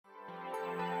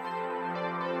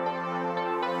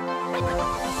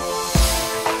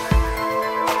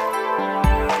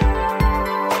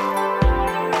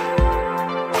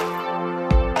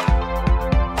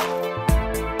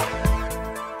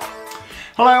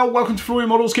Hello, welcome to Floor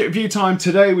Models Kit Review Time.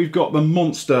 Today we've got the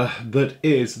monster that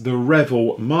is the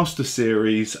Revell Master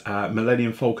Series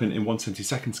Millennium Falcon in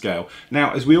 1/72 scale.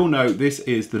 Now, as we all know, this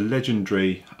is the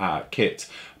legendary kit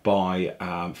by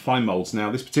Finemolds.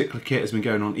 Now, this particular kit has been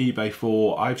going on eBay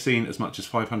for, I've seen, as much as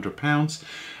 £500.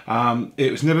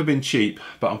 It has never been cheap,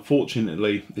 but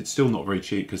unfortunately it's still not very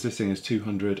cheap because this thing is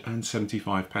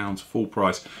 £275 full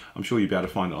price. I'm sure you'll be able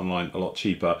to find it online a lot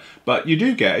cheaper, but you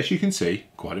do get, as you can see,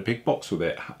 quite a big box with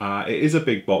it. It is a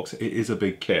big box, it is a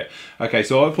big kit. Okay,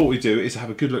 so what I thought we'd do is have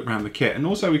a good look around the kit, and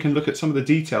also we can look at some of the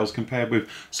details compared with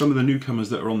some of the newcomers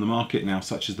that are on the market now,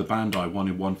 such as the Bandai 1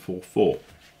 in 144.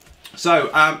 So,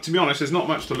 to be honest, there's not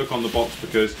much to look on the box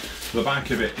because the back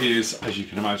of it is, as you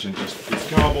can imagine, just this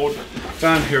cardboard.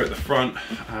 Down here at the front,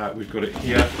 we've got it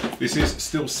here. This is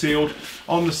still sealed.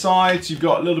 On the sides, you've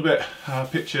got a little bit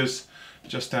pictures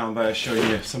just down there showing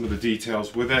you some of the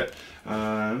details with it.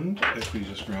 And if we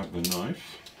just grab the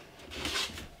knife,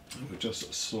 we'll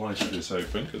just slice this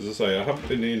open, because as I say, I haven't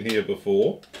been in here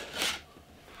before.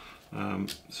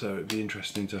 So it'd be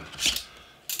interesting to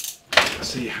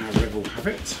see how Revell have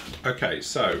it. Okay,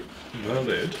 so the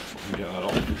lid, get that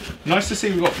off. Nice to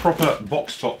see we've got proper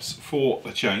box tops for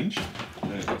a change.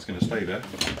 That's going to stay there.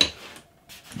 It's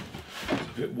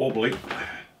a bit wobbly.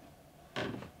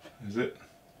 Is it?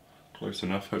 Close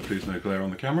enough, hopefully there's no glare on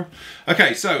the camera.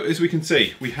 Okay, so as we can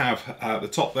see, we have the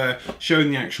top there showing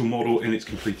the actual model in its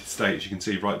completed state, as you can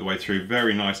see right the way through.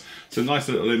 Very nice. So nice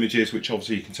little images, which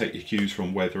obviously you can take your cues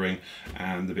from weathering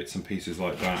and the bits and pieces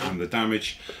like that, and the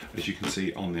damage, as you can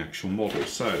see on the actual model.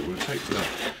 So we'll take the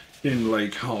inlay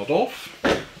card off.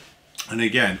 And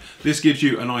again, this gives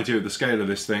you an idea of the scale of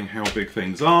this thing, how big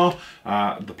things are,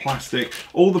 the plastic.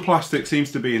 All the plastic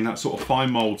seems to be in that sort of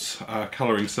Finemolds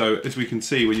colouring. So as we can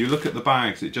see, when you look at the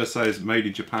bags, it just says made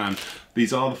in Japan.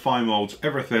 These are the Finemolds,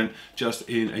 everything just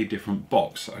in a different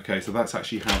box. Okay, so that's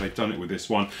actually how they've done it with this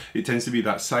one. It tends to be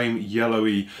that same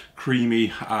yellowy,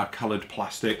 creamy coloured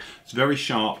plastic. It's very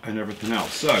sharp and everything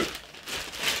else. So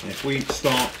if we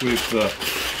start with the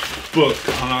book,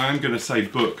 and I am going to say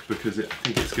book because I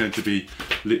think it's going to be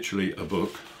literally a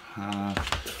book.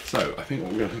 So I think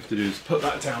what we're going to have to do is put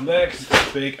that down there because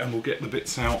it's big, and we'll get the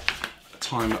bits out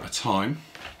time at a time.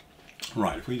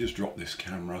 Right, if we just drop this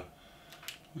camera,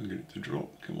 I'll get it to drop,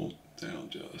 come on, down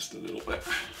just a little bit.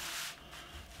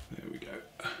 There we go.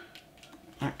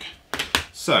 Back.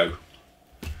 So,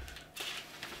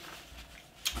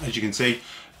 as you can see,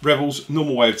 Revell's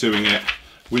normal way of doing it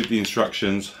with the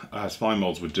instructions as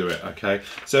Finemolds would do it. Okay,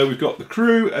 so we've got the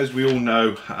crew, as we all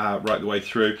know, right the way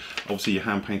through. Obviously your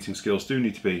hand painting skills do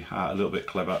need to be a little bit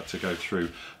clever to go through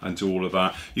and do all of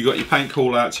that. You've got your paint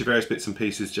call outs, your various bits and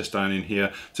pieces just down in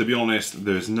here. To be honest,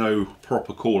 there's no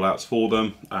proper call outs for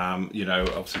them. You know,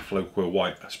 obviously Floquil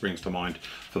white springs to mind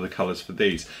for the colors for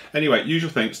these. Anyway, usual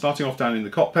thing, starting off down in the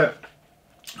cockpit.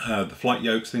 The flight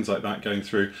yokes, things like that going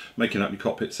through, making up your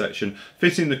cockpit section,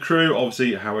 fitting the crew,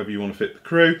 obviously however you want to fit the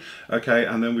crew. Okay,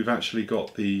 and then we've actually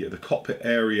got the cockpit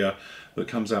area that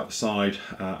comes out the side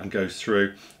and goes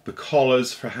through. The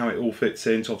collars for how it all fits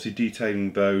in, so obviously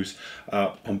detailing those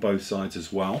on both sides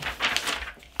as well.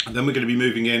 And then we're going to be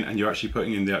moving in, and you're actually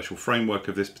putting in the actual framework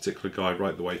of this particular guy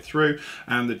right the way through,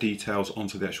 and the details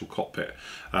onto the actual cockpit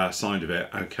side of it.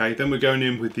 Okay, then we're going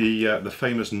in with the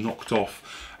famous knocked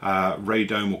off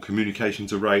radome or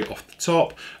communications array off the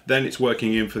top. Then it's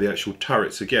working in for the actual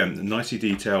turrets again, nicely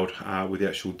detailed with the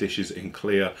actual dishes in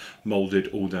clear, moulded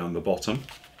all down the bottom.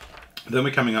 Then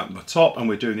we're coming up the top and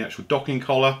we're doing the actual docking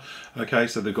collar. Okay,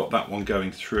 so they've got that one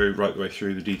going through, right the way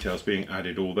through, the details being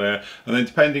added all there. And then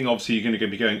depending, obviously, you're going to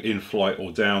be going in flight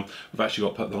or down. We've actually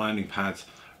got to put the landing pads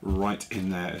right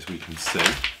in there, as we can see.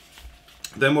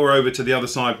 Then we're over to the other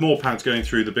side, more pads going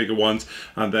through, the bigger ones,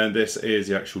 and then this is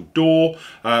the actual door.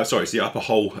 Sorry, it's the upper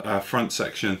hole front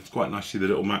section. It's quite nice to see the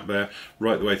little map there,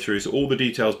 right the way through. So all the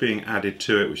details being added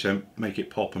to it, which then make it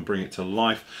pop and bring it to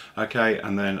life. Okay,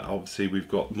 and then obviously we've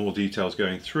got more details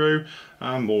going through,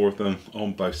 and more of them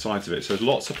on both sides of it. So there's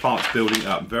lots of parts building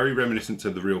up, very reminiscent to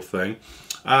the real thing.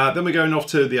 Then we're going off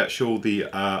to the actual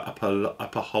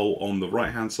upper hull on the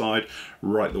right hand side,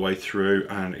 right the way through,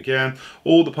 and again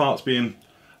all the parts being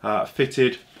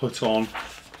fitted, put on,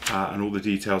 and all the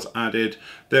details added.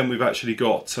 Then we've actually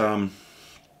got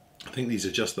I think these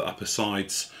are just the upper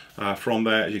sides from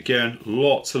there. Again,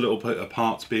 lots of little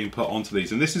parts being put onto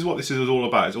these, and this is what this is all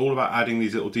about. It's all about adding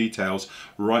these little details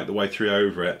right the way through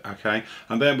over it. Okay,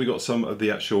 and then we got some of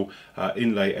the actual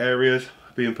inlay areas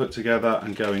being put together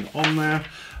and going on there,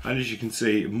 and as you can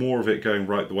see, more of it going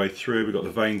right the way through. We've got the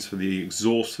vanes for the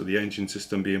exhaust for the engine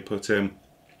system being put in.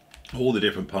 all the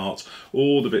different parts,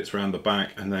 all the bits around the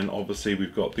back, and then obviously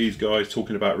we've got these guys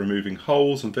talking about removing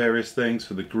holes and various things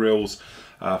for the grills,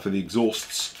 for the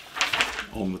exhausts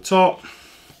on the top,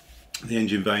 the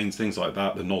engine vanes, things like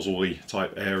that, the nozzle-y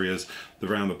type areas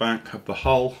around the back of the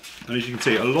hull. And as you can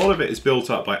see, a lot of it is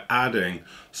built up by adding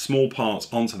small parts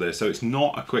onto this, so it's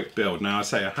not a quick build. Now I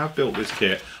say I have built this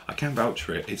kit, I can vouch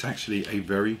for it, it's actually a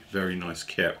very, very nice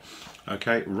kit.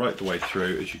 Okay, right the way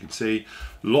through, as you can see,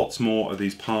 lots more of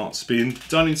these parts being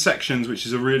done in sections, which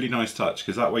is a really nice touch,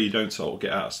 because that way you don't sort of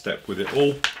get out of step with it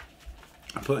all.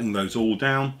 I'm putting those all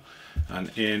down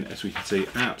and in, as we can see,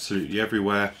 absolutely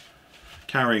everywhere.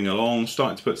 Carrying along,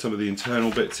 starting to put some of the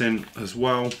internal bits in as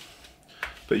well.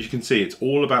 But you can see it's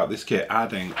all about this kit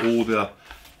adding all the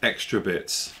extra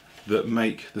bits that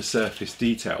make the surface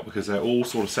detail, because they're all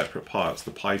sort of separate parts,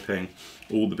 the piping,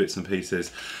 all the bits and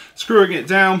pieces. Screwing it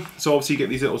down, so obviously you get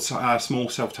these little small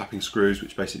self-tapping screws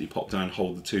which basically pop down and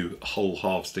hold the two whole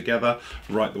halves together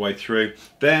right the way through.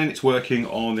 Then it's working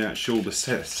on the actual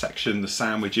section, the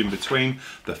sandwich in between,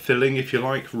 the filling if you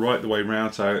like, right the way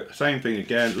round. So same thing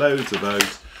again, loads of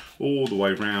those all the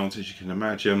way round, as you can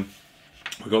imagine.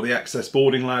 We've got the access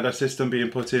boarding ladder system being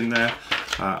put in there,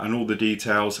 and all the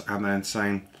details, and then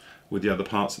same with the other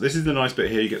parts. This is the nice bit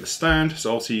here, you get the stand,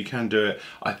 so obviously you can do it.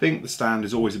 I think the stand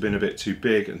has always been a bit too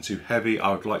big and too heavy.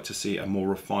 I would like to see a more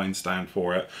refined stand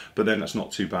for it, but then that's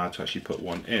not too bad to actually put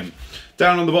one in.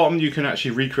 Down on the bottom you can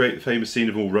actually recreate the famous scene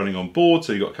of all running on board,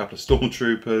 so you've got a couple of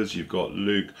stormtroopers, you've got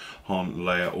Luke, Han,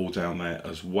 Leia all down there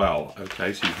as well.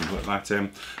 Okay, so you can put that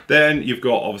in. Then you've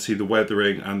got obviously the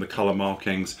weathering and the colour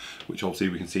markings, which obviously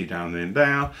we can see down in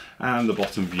there, and the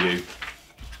bottom view.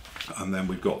 And then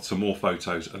we've got some more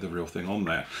photos of the real thing on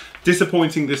there.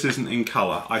 Disappointing this isn't in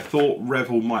colour. I thought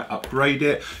Revell might upgrade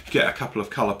it, get a couple of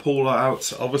colour pull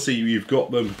outs. Obviously you've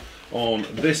got them on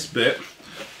this bit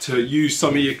to use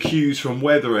some of your cues from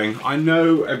weathering. I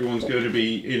know everyone's going to be,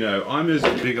 you know, I'm as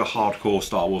big a hardcore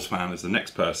Star Wars fan as the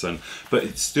next person, but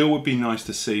it still would be nice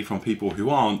to see from people who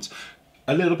aren't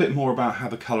a little bit more about how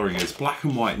the colouring is. Black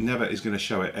and white never is going to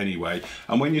show it anyway,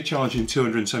 and when you're charging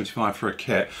 $275 for a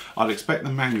kit, I'd expect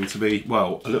the manual to be,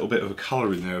 well, a little bit of a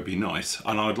colour in there would be nice,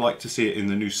 and I'd like to see it in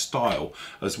the new style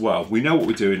as well. We know what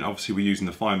we're doing, obviously we're using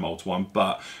the Finemolds one,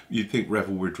 but you'd think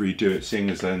Revell would redo it, seeing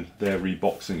as then they're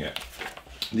reboxing it.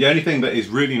 The only thing that is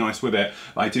really nice with it,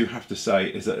 I do have to say,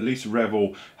 is that at least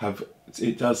Revell have,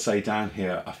 it does say down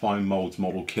here, a Finemolds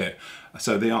model kit.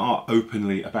 So they are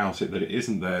openly about it, that it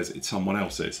isn't theirs, it's someone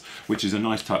else's, which is a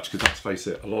nice touch, because let's face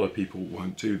it, a lot of people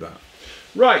won't do that.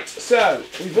 Right, so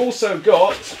we've also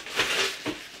got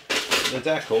the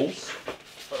decals.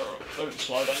 Don't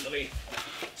slide underneath.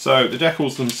 So the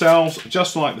decals themselves,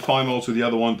 just like the Finemolds with the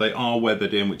other one, they are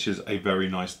weathered in, which is a very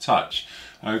nice touch.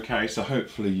 Okay, so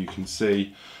hopefully you can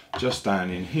see just down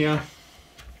in here,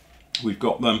 we've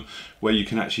got them where you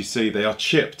can actually see they are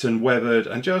chipped and weathered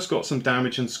and just got some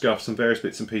damage and scuffs and various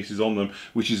bits and pieces on them,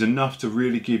 which is enough to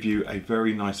really give you a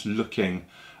very nice looking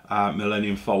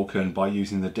Millennium Falcon by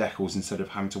using the decals instead of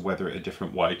having to weather it a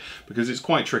different way, because it's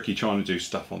quite tricky trying to do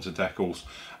stuff onto decals.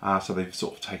 So they've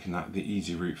sort of taken that the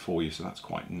easy route for you, so that's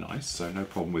quite nice, so no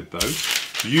problem with those.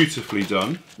 Beautifully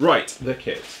done. Right, the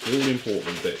kit, the all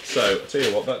important bit. So I'll tell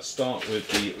you what, let's start with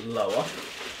the lower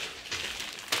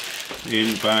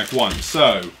in bag one.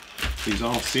 So these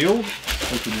are sealed,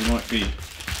 hoping they might be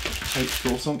taped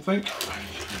or something.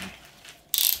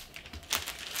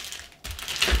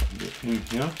 In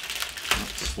here,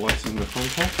 that's slicing the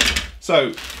front off.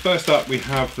 So first up we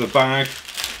have the bag.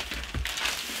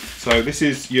 So this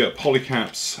is your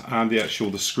polycaps and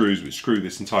the screws which screw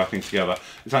this entire thing together.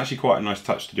 It's actually quite a nice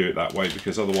touch to do it that way,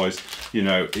 because otherwise, you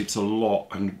know, it's a lot,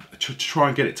 and to try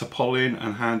and get it to pull in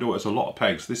and handle, it's a lot of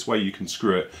pegs. This way you can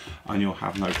screw it and you'll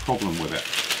have no problem with it.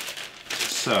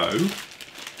 So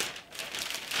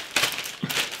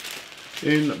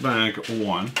in bag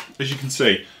one, as you can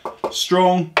see,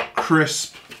 strong,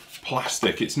 crisp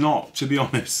plastic. It's not, to be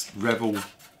honest, Revell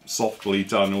softly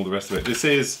done all the rest of it. This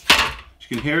is,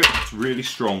 you can hear it, it's really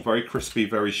strong, very crispy,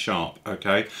 very sharp.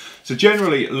 Okay, so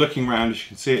generally looking around, as you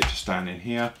can see it just down in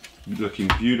here, looking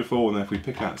beautiful. And then if we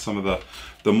pick out some of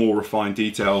the more refined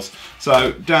details,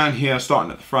 so down here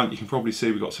starting at the front, you can probably see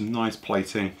we've got some nice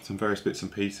plating, some various bits and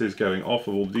pieces going off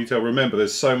of all the detail. Remember,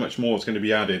 there's so much more that's going to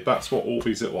be added. That's what all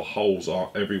these little holes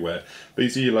are everywhere.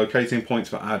 These are your locating points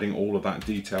for adding all of that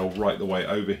detail right the way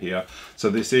over here. So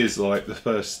this is like the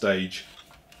first stage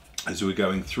as we're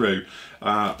going through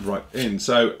right in.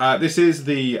 So this is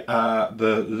the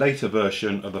later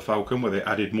version of the Falcon where they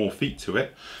added more feet to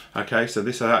it. Okay, so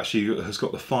this actually has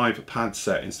got the 5 pad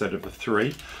set instead of the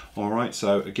 3. All right,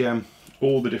 so again,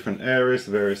 all the different areas,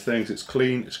 the various things. It's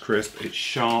clean, it's crisp, it's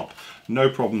sharp, no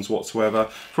problems whatsoever.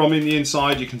 From in the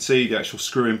inside, you can see the actual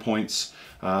screw-in points,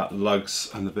 lugs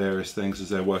and the various things as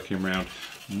they're working around.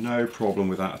 No problem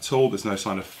with that at all. There's no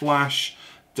sign of flash,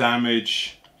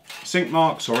 damage, sink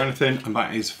marks or anything, and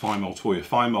that is Finemolds for you.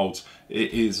 Finemolds,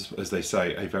 it is, as they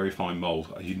say, a very fine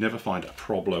mold. You'd never find a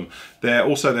problem.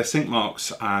 Their sink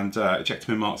marks and ejector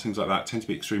pin marks, things like that, tend to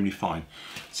be extremely fine.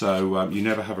 So you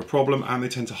never have a problem, and they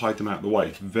tend to hide them out of the way.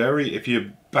 If you're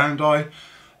Bandai,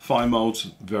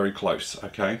 Finemolds, very close,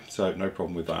 okay? So no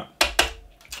problem with that.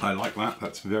 I like that,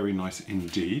 that's very nice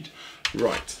indeed.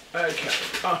 Right, okay,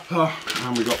 upper,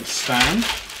 and we've got the stand.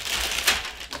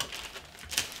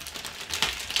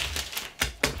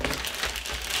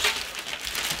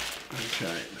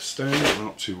 Okay, the stand I'm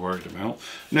not too worried about.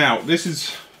 Now, this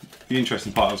is the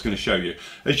interesting part I was going to show you.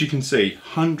 As you can see,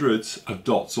 hundreds of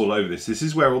dots all over this. This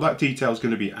is where all that detail is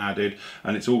going to be added,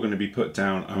 and it's all going to be put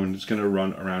down and it's going to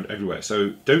run around everywhere.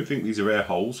 So don't think these are air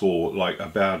holes or like a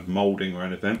bad molding or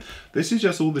anything. This is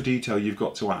just all the detail you've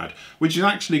got to add, which is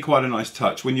actually quite a nice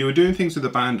touch. When you were doing things with the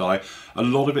Bandai, a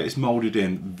lot of it is molded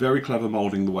in. Very clever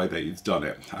molding the way that you've done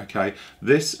it, okay?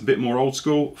 This, a bit more old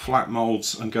school, flat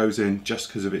molds and goes in just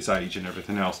because of its age and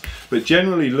everything else. But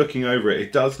generally looking over it,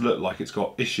 it does look like it's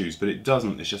got issues, but it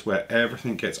doesn't. It's just where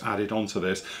everything gets added onto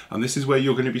this, and this is where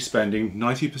you're going to be spending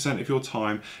 90% of your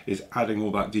time, is adding all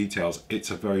that details.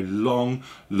 It's a very long,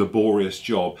 laborious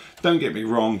job. Don't get me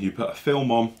wrong, you put a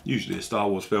film on, usually a Star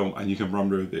Wars film, and you can run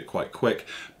with it quite quick,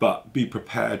 but be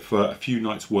prepared for a few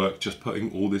nights work just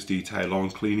putting all this detail on,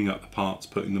 cleaning up the parts,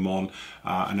 putting them on,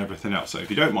 and everything else. So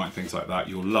if you don't mind things like that,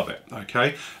 you'll love it,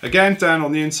 okay? Again, down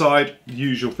on the inside,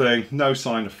 usual thing, no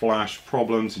sign of flash,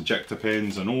 problems, injector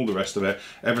pins, and all the rest of it.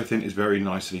 Everything is very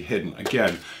nicely hidden.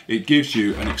 Again, it gives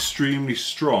you an extremely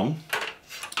strong,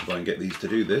 if I can get these to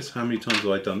do this, how many times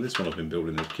have I done this when I've been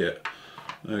building this kit?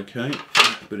 Okay,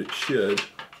 but it should,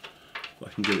 if I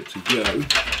can get it to go,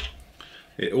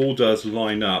 it all does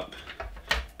line up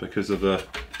because of the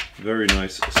very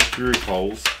nice screw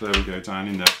holes. There we go, down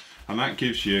in there. And that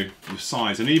gives you the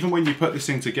size. And even when you put this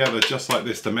thing together just like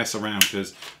this to mess around,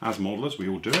 because as modelers we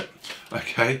all do it,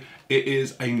 okay, it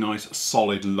is a nice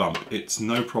solid lump. It's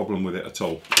no problem with it at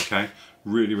all, okay?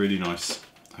 Really, really nice,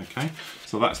 okay?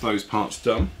 So that's those parts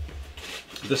done.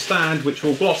 The stand, which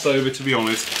we'll gloss over to be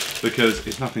honest, because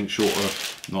it's nothing short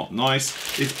of not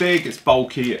nice. It's big, it's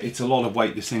bulky, it's a lot of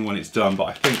weight this thing when it's done, but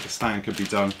I think the stand could be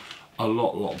done a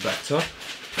lot better.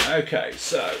 Okay,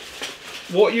 so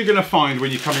what you're going to find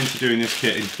when you come into doing this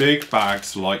kit is big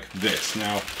bags like this.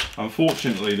 Now,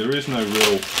 unfortunately, there is no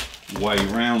real way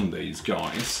around these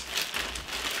guys.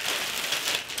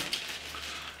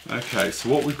 Okay, so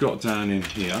what we've got down in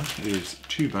here is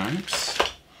 2 bags.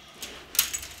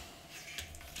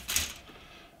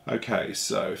 Okay,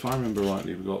 so if I remember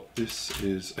rightly, we've got, this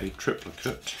is a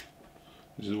triplicate.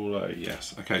 This is all a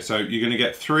yes. Okay, so you're going to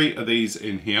get 3 of these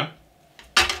in here.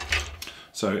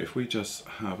 So if we just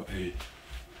have a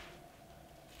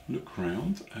look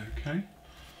round, okay,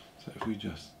 so if we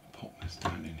just pop this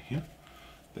down in here,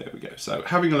 there we go. So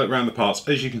having a look around the parts,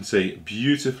 as you can see,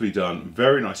 beautifully done,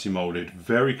 very nicely molded,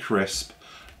 very crisp,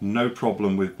 no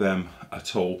problem with them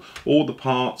at all. All the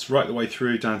parts right the way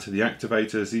through down to the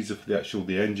activators. These are for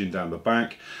the engine down the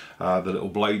back, the little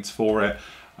blades for it,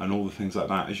 and all the things like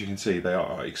that. As you can see, they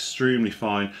are extremely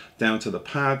fine. Down to the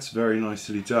pads, very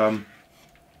nicely done.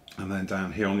 And then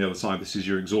down here on the other side, this is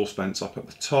your exhaust vents up at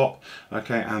the top,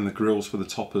 okay, and the grills for the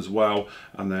top as well,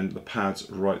 and then the pads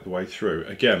right the way through.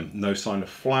 Again, no sign of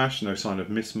flash, no sign of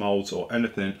mismolds or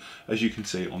anything, as you can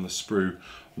see on the sprue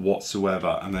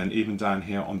whatsoever. And then even down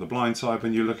here on the blind side,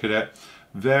 when you look at it,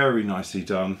 very nicely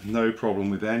done, no problem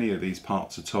with any of these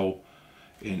parts at all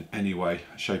in any way,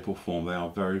 shape or form. They are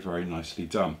very, very nicely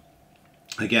done.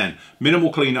 Again, minimal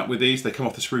cleanup with these. They come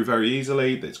off the sprue very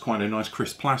easily. It's quite a nice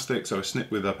crisp plastic, so a snip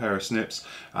with a pair of snips,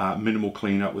 minimal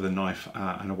cleanup with a knife,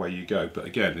 and away you go. But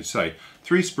again, as I say,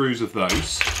 3 sprues of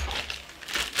those.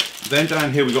 Then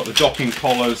down here we've got the docking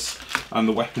collars and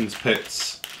the weapons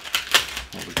pits,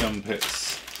 or the gun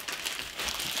pits,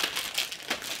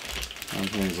 and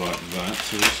things like that.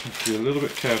 So we just have to be a little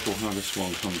bit careful how this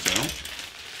one comes out.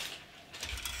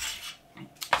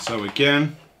 So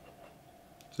again,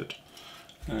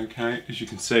 okay, as you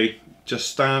can see, just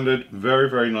standard, very,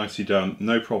 very nicely done,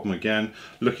 no problem again.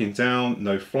 Looking down,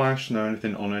 no flash, no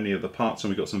anything on any of the parts,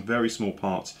 and we've got some very small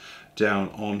parts down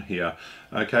on here.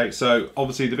 Okay, so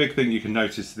obviously the big thing you can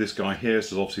notice this guy here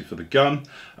is obviously for the gun,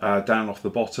 down off the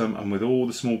bottom, and with all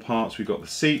the small parts we've got the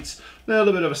seats, a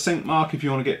little bit of a sink mark if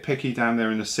you want to get picky down there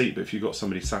in the seat, but if you've got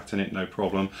somebody sat in it, no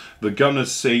problem. The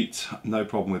gunner's seat, no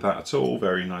problem with that at all,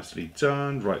 very nicely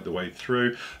done right the way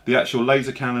through. The actual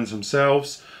laser cannons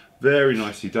themselves, very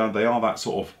nicely done. They are that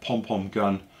sort of pom-pom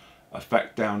gun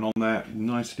effect down on there,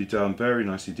 nicely done, very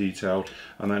nicely detailed,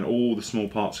 and then all the small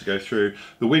parts to go through.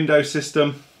 The window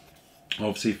system,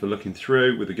 obviously for looking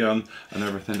through with the gun and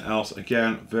everything else,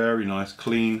 again very nice,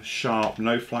 clean, sharp,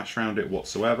 no flash around it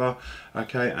whatsoever.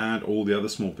 Okay, and all the other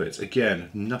small bits, again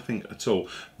nothing at all,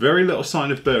 very little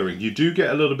sign of burring. You do get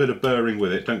a little bit of burring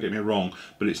with it, don't get me wrong,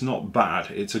 but it's not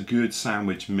bad. It's a good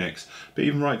sandwich mix. But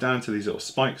even right down to these little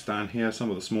spikes down here, some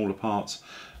of the smaller parts,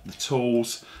 the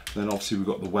tools, then obviously we've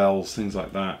got the wells, things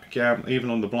like that. Again, even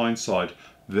on the blind side,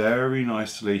 very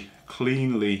nicely,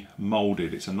 cleanly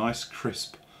molded. It's a nice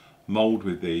crisp mold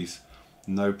with these,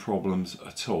 no problems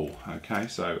at all. Okay,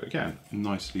 so again,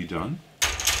 nicely done.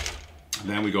 And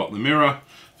then we got the mirror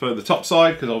for the top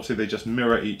side, because obviously they just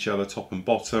mirror each other top and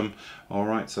bottom. All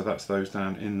right, so that's those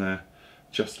down in there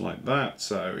just like that.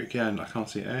 So again, I can't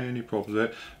see any problems with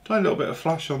it. Tiny little bit of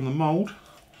flash on the mold,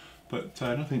 but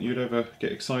nothing you'd ever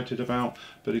get excited about.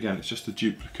 But again, it's just a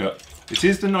duplicate. It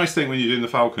is the nice thing when you're doing the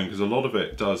Falcon, because a lot of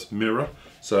it does mirror.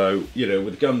 So, you know,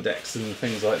 with gun decks and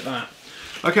things like that.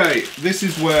 Okay, this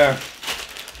is where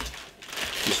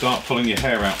you start pulling your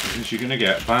hair out, because you're going to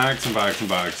get bags and bags and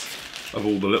bags of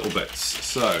all the little bits.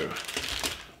 So,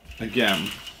 again,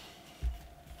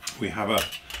 we have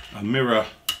a mirror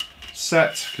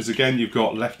set, because again you've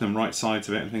got left and right sides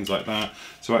of it and things like that.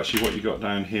 So actually what you got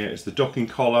down here is the docking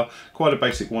collar, quite a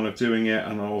basic one of doing it,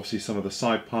 and obviously some of the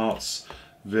side parts,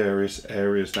 various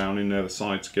areas down in there, the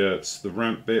side skirts, the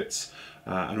ramp bits,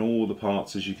 and all the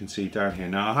parts as you can see down here.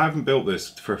 Now I haven't built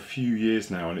this for a few years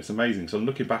now, and it's amazing, so I'm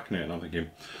looking back on it and I'm thinking,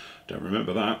 don't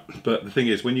remember that. But the thing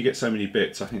is, when you get so many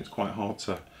bits, I think it's quite hard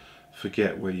to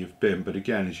forget where you've been. But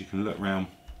again, as you can look around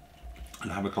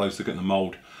and have a close look at the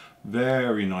mold,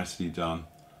 very nicely done,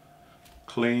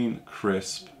 clean,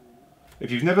 crisp. If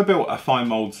you've never built a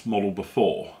Finemolds model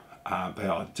before, they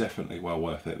are definitely well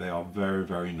worth it. They are very,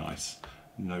 very nice,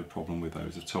 no problem with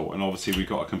those at all. And obviously we've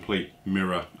got a complete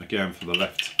mirror again for the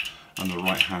left and the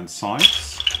right hand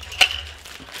sides.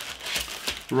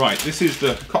 Right, this is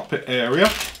the cockpit area.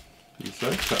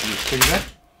 So setting this thing there.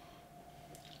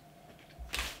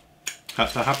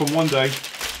 Has to happen one day.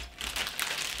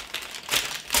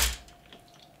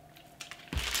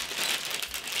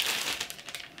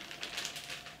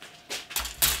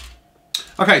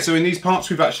 Okay, so in these parts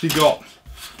we've actually got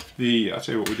the, I'll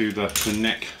tell you what, we do the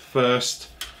neck first.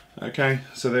 Okay,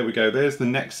 so there we go, there's the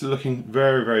neck, looking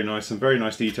very, very nice, and very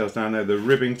nice details down there. The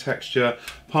ribbing texture,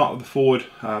 part of the forward,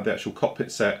 the actual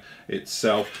cockpit set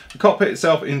itself. The cockpit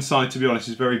itself inside, to be honest,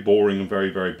 is very boring and very,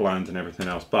 very bland and everything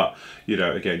else, but you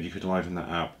know, again, you could liven that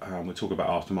up. We'll talk about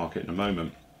aftermarket in a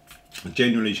moment.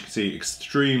 Genuinely, you can see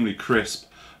extremely crisp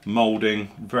moulding,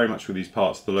 very much with these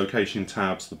parts, the location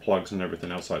tabs, the plugs and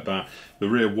everything else like that. The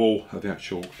rear wall of the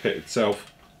actual kit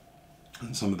itself,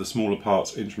 and some of the smaller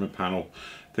parts, instrument panel,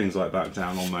 things like that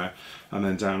down on there. And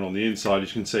then down on the inside, as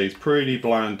you can see, it's pretty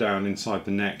bland down inside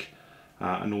the neck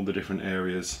and all the different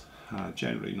areas.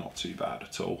 Generally not too bad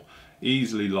at all.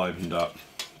 Easily livened up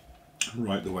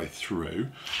right the way through.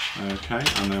 Okay,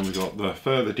 and then we've got the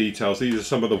further details. These are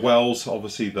some of the wells,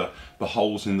 obviously the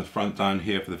holes in the front down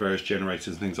here for the various generators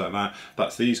and things like that.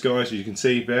 That's these guys, as you can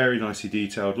see, very nicely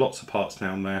detailed, lots of parts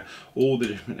down there, all the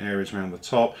different areas around the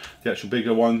top, the actual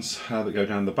bigger ones that go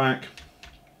down the back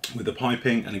with the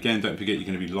piping. And again, don't forget, you're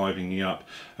going to be livening up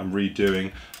and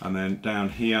redoing. And then down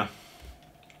here,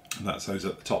 that's those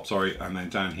at the top, sorry, and then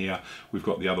down here we've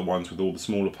got the other ones with all the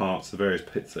smaller parts, the various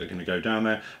pits that are going to go down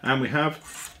there. And we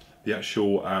have the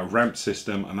actual ramp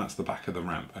system, and that's the back of the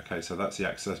ramp. Okay, so that's the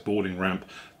access boarding ramp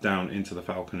down into the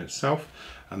Falcon itself,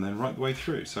 and then right the way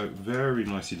through. So very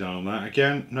nicely done on that.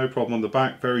 Again, no problem on the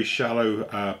back, very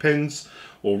shallow pins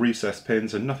or recessed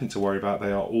pins, and nothing to worry about.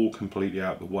 They are all completely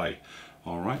out of the way.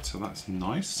 All right, so that's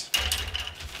nice.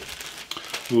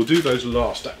 We'll do those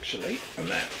last actually, and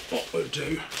then what we'll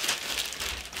do,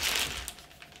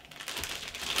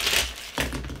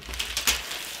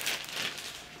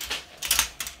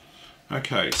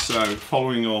 okay, so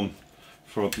following on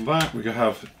from that, we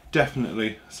have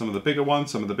definitely some of the bigger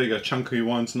ones, some of the bigger chunky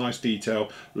ones, nice detail,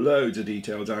 loads of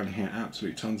detail down here,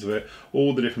 absolute tons of it,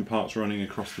 all the different parts running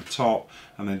across the top.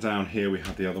 And then down here we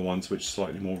have the other ones which are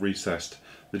slightly more recessed,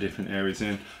 the different areas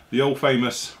in. The old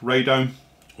famous radome,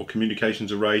 or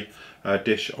communications array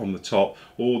dish on the top,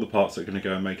 all the parts that are going to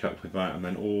go and make up with that, and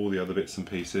then all the other bits and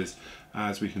pieces,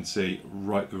 as we can see,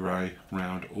 right the way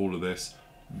around all of this.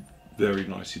 Very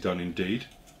nicely done indeed,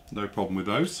 no problem with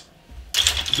those.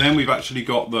 Then we've actually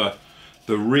got the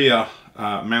rear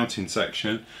mounting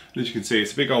section. As you can see,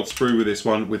 it's a big old sprue with this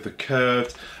one, with the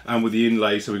curved and with the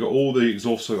inlay. So we've got all the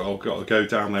exhausts that have got to go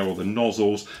down there, all the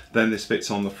nozzles. Then this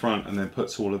fits on the front and then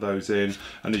puts all of those in.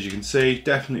 And as you can see,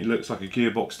 definitely looks like a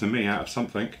gearbox to me out of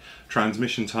something.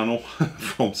 Transmission tunnel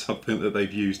from something that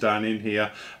they've used down in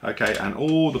here. Okay, and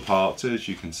all the parts, as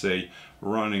you can see,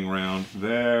 running around,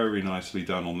 very nicely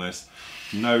done on this.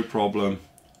 No problem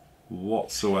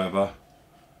whatsoever.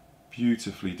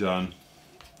 Beautifully done.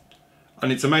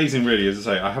 And it's amazing really, as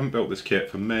I say, I haven't built this kit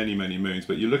for many moons,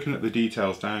 but you're looking at the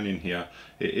details down in here,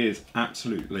 it is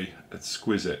absolutely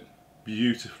exquisite.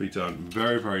 Beautifully done,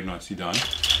 very nicely done.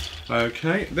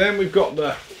 Okay, then we've got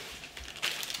the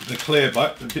clear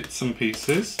bits and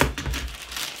pieces.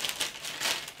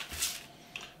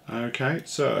 Okay,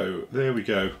 so there we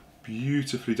go,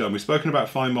 beautifully done. We've spoken about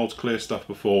Finemolds clear stuff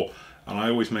before, and I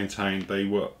always maintained they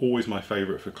were always my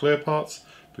favourite for clear parts,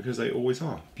 because they always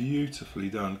are. Beautifully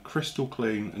done, crystal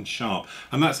clean and sharp.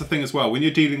 And that's the thing as well, when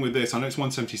you're dealing with this, I know it's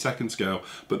 1/72nd scale,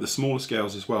 but the smaller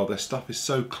scales as well, their stuff is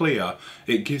so clear,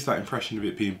 it gives that impression of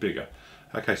it being bigger.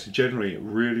 Okay, so generally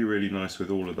really nice with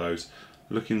all of those.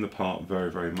 Looking the part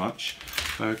very much.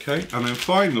 Okay, and then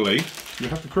finally, you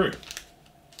have the crew.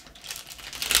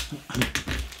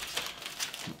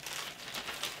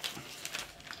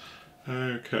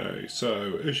 Okay,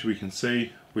 so as we can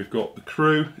see, we've got the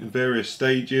crew in various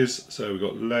stages. So we've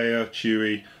got Leia,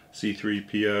 Chewie,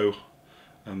 C3PO,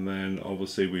 and then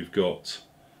obviously we've got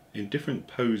in different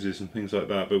poses and things like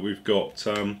that, but we've got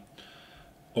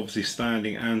obviously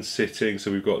standing and sitting.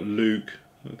 So we've got Luke,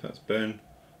 oh, that's Ben,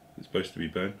 it's supposed to be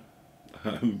Ben,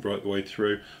 right the way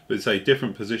through. But say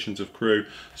different positions of crew.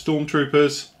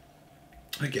 Stormtroopers,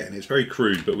 again, it's very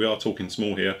crude, but we are talking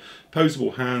small here.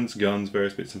 Posable hands, guns,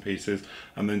 various bits and pieces,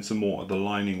 and then some more of the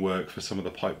lining work for some of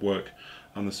the pipe work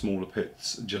and the smaller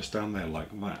pits just down there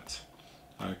like that.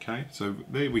 Okay, so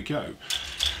there we go.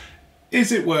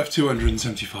 Is it worth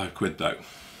 275 quid though?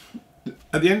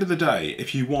 At the end of the day,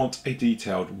 if you want a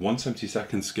detailed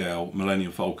 1/72nd scale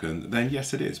Millennium Falcon, then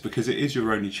yes it is, because it is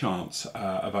your only chance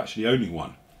of actually owning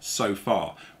one. So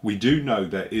far, we do know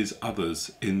there is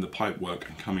others in the pipework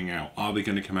and coming out. Are they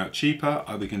going to come out cheaper?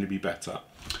 Are they going to be better?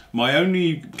 My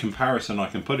only comparison I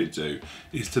can put it to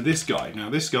is to this guy. Now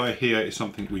this guy here is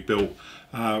something we built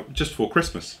just for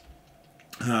Christmas.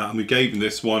 And we gave him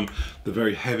this one, the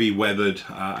very heavy weathered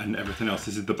and everything else.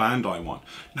 This is the Bandai one.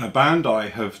 Now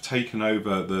Bandai have taken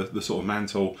over the sort of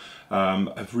mantle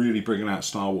of really bringing out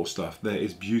Star Wars stuff. There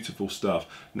is beautiful stuff.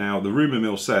 Now the rumour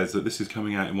mill says that this is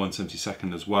coming out in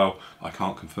 1/72nd as well. I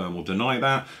can't confirm or deny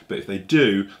that, but if they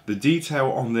do, the detail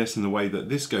on this and the way that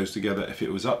this goes together, if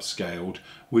it was upscaled,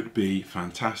 would be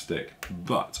fantastic.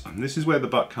 But, and this is where the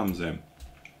but comes in,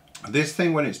 this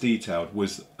thing, when it's detailed,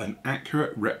 was an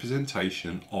accurate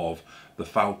representation of the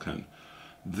Falcon.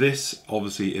 This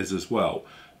obviously is as well,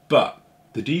 but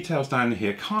the details down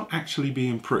here can't actually be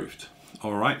improved.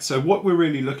 All right, so what we're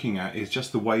really looking at is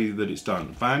just the way that it's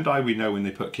done. Bandai, we know when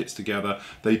they put kits together,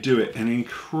 they do it in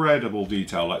incredible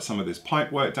detail, like some of this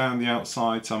pipe work down the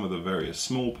outside, some of the various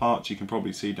small parts you can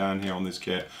probably see down here on this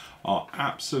kit are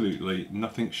absolutely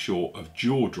nothing short of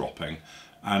jaw-dropping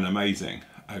and amazing.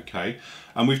 Okay,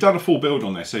 and we've done a full build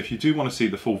on this, so if you do want to see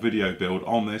the full video build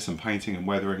on this and painting and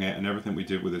weathering it and everything we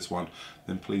did with this one,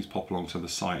 then please pop along to the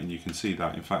site and you can see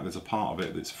that. In fact, there's a part of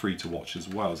it that's free to watch as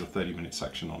well as a 30-minute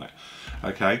section on it.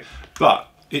 Okay, but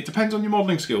it depends on your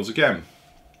modelling skills again.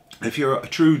 If you're a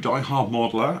true die-hard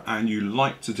modeler and you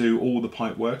like to do all the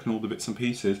pipe work and all the bits and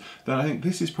pieces, then I think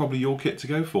this is probably your kit to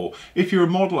go for. If you're a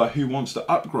modeler who wants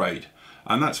to upgrade,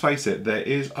 and let's face it, there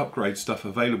is upgrade stuff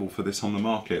available for this on the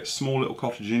market. Small little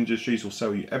cottage industries will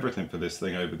sell you everything for this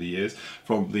thing over the years,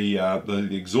 from the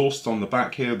exhausts on the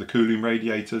back here, the cooling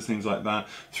radiators, things like that,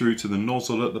 through to the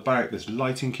nozzle at the back. There's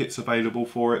lighting kits available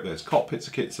for it, there's cockpits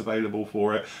kits available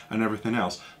for it, and everything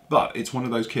else. But it's one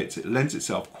of those kits, it lends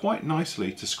itself quite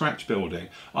nicely to scratch building.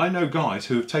 I know guys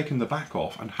who have taken the back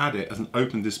off and had it as an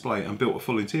open display and built a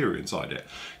full interior inside it,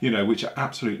 you know, which are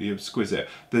absolutely exquisite.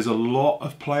 There's a lot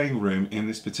of playing room in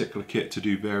this particular kit to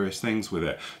do various things with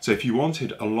it. So if you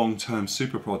wanted a long-term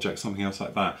super project, something else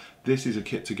like that, this is a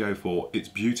kit to go for. It's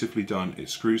beautifully done, it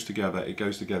screws together, it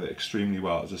goes together extremely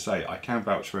well. As I say, I can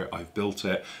vouch for it, I've built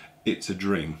it. it's a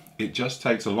dream. It just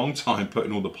takes a long time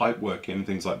putting all the pipe work in,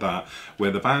 things like that,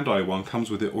 where the Bandai one comes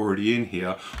with it already in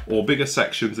here, or bigger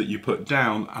sections that you put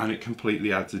down and it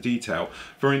completely adds the detail.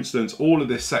 For instance, all of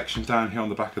this section down here on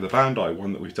the back of the Bandai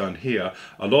one that we've done here,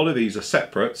 a lot of these are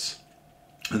separates,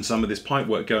 and some of this pipe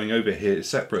work going over here is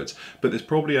separate, but there's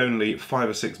probably only 5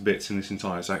 or 6 bits in this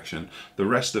entire section. The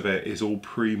rest of it is all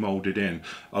pre-molded in.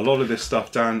 A lot of this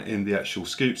stuff down in the actual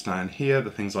scoops down here,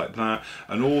 the things like that,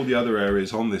 and all the other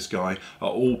areas on this guy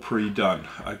are all pre-done.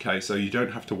 Okay, so you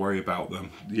don't have to worry about them.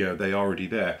 Yeah, they are already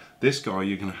there. This guy,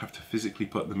 you're going to have to physically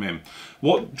put them in.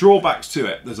 What drawbacks to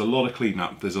it? There's a lot of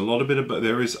cleanup. There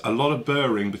is a lot of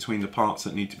burring between the parts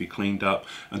that need to be cleaned up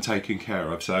and taken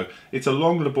care of. So it's a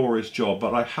long, laborious job,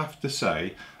 but I have to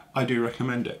say, I do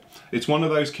recommend it. It's one of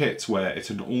those kits where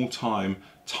it's an all-time,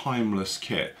 timeless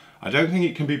kit. I don't think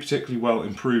it can be particularly well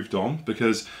improved on,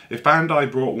 because if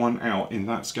Bandai brought one out in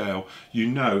that scale, you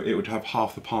know it would have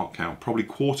half the part count, probably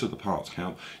quarter the parts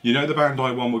count. You know the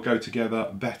Bandai one will go together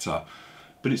better.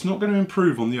 But it's not going to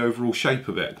improve on the overall shape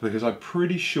of it, because I'm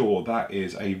pretty sure that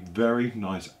is a very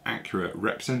nice, accurate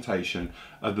representation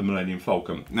of the Millennium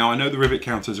Falcon. Now, I know the rivet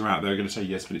counters are out there going to say,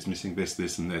 yes, but it's missing this,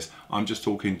 this, and this. I'm just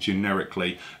talking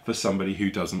generically for somebody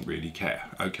who doesn't really care,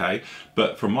 okay?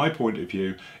 But from my point of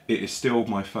view, it is still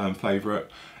my firm favourite.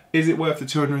 Is it worth the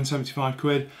 275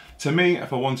 quid? To me,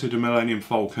 if I wanted a Millennium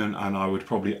Falcon and I would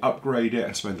probably upgrade it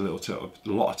and spend a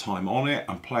lot of time on it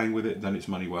and playing with it, then it's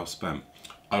money well spent.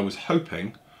 I was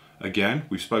hoping, again,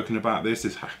 we've spoken about this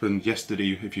happened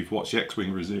yesterday, if you've watched the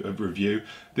X-Wing review,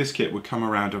 this kit would come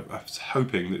around, I was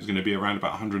hoping that it was going to be around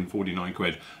about 149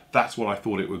 quid. That's what I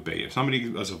thought it would be. If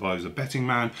somebody, as if I was a betting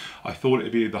man, I thought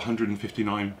it'd be the 150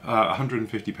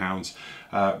 pounds,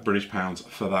 British pounds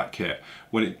for that kit.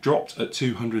 When it dropped at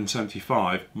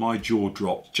 275, my jaw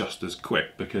dropped just as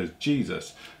quick, because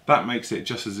Jesus, that makes it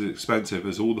just as expensive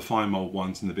as all the Finemold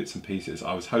ones and the bits and pieces.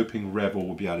 I was hoping Revell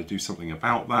would be able to do something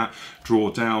about that,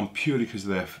 draw down purely because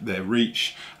of their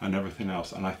reach and everything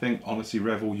else. And I think, honestly,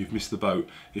 Revell, you've missed the boat.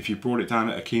 If you brought it down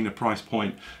at a keener price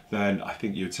point, then I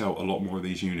think you'd sell a lot more of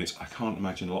these units. I can't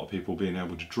imagine a lot of people being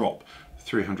able to drop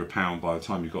 £300 by the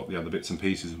time you've got the other bits and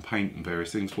pieces and paint and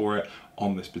various things for it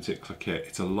on this particular kit.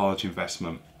 It's a large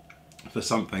investment for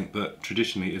something that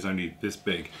traditionally is only this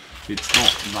big. It's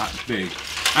not that big.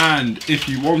 And if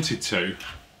you wanted to,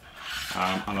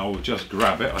 and I will just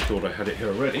grab it, I thought I had it here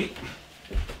already.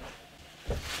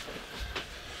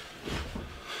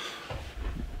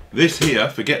 This here,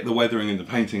 forget the weathering and the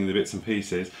painting and the bits and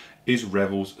pieces, is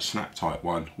Revell's Snap Type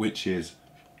one, which is,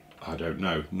 I don't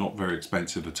know, not very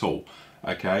expensive at all.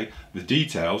 Okay, the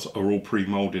details are all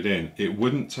pre-molded in. It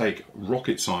wouldn't take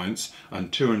rocket science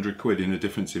and 200 quid in a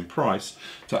difference in price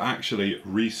to actually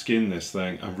reskin this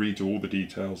thing and redo all the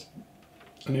details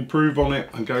and improve on it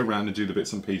and go around and do the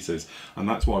bits and pieces. And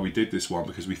that's why we did this one,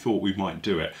 because we thought we might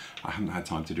do it. I haven't had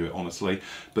time to do it, honestly,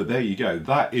 but there you go.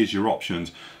 That is your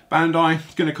options. Bandai,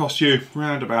 it's going to cost you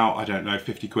around about, I don't know,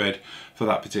 50 quid for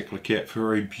that particular kit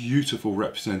for a beautiful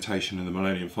representation of the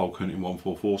Millennium Falcon in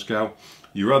 1/4/4 scale.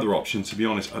 Your other option, to be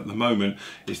honest, at the moment,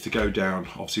 is to go down,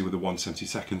 obviously with the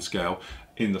 1/72 scale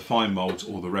in the Finemolds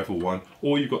or the Revell one,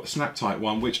 or you've got the Snap Type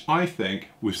one, which I think,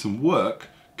 with some work,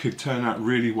 could turn out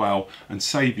really well and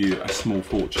save you a small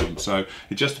fortune. So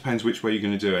it just depends which way you're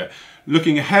going to do it.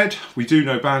 Looking ahead, we do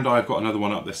know Bandai have got another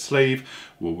one up their sleeve.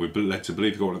 Well, we're led to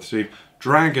believe they've got one up their sleeve.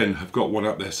 Dragon have got one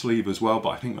up their sleeve as well, but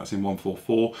I think that's in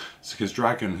 1/4/4. It's because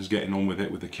Dragon is getting on with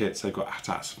it with the kits. They've got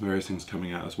ATATs and various things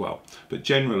coming out as well. But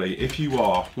generally, if you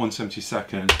are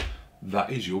 1/72,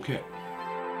 that is your kit.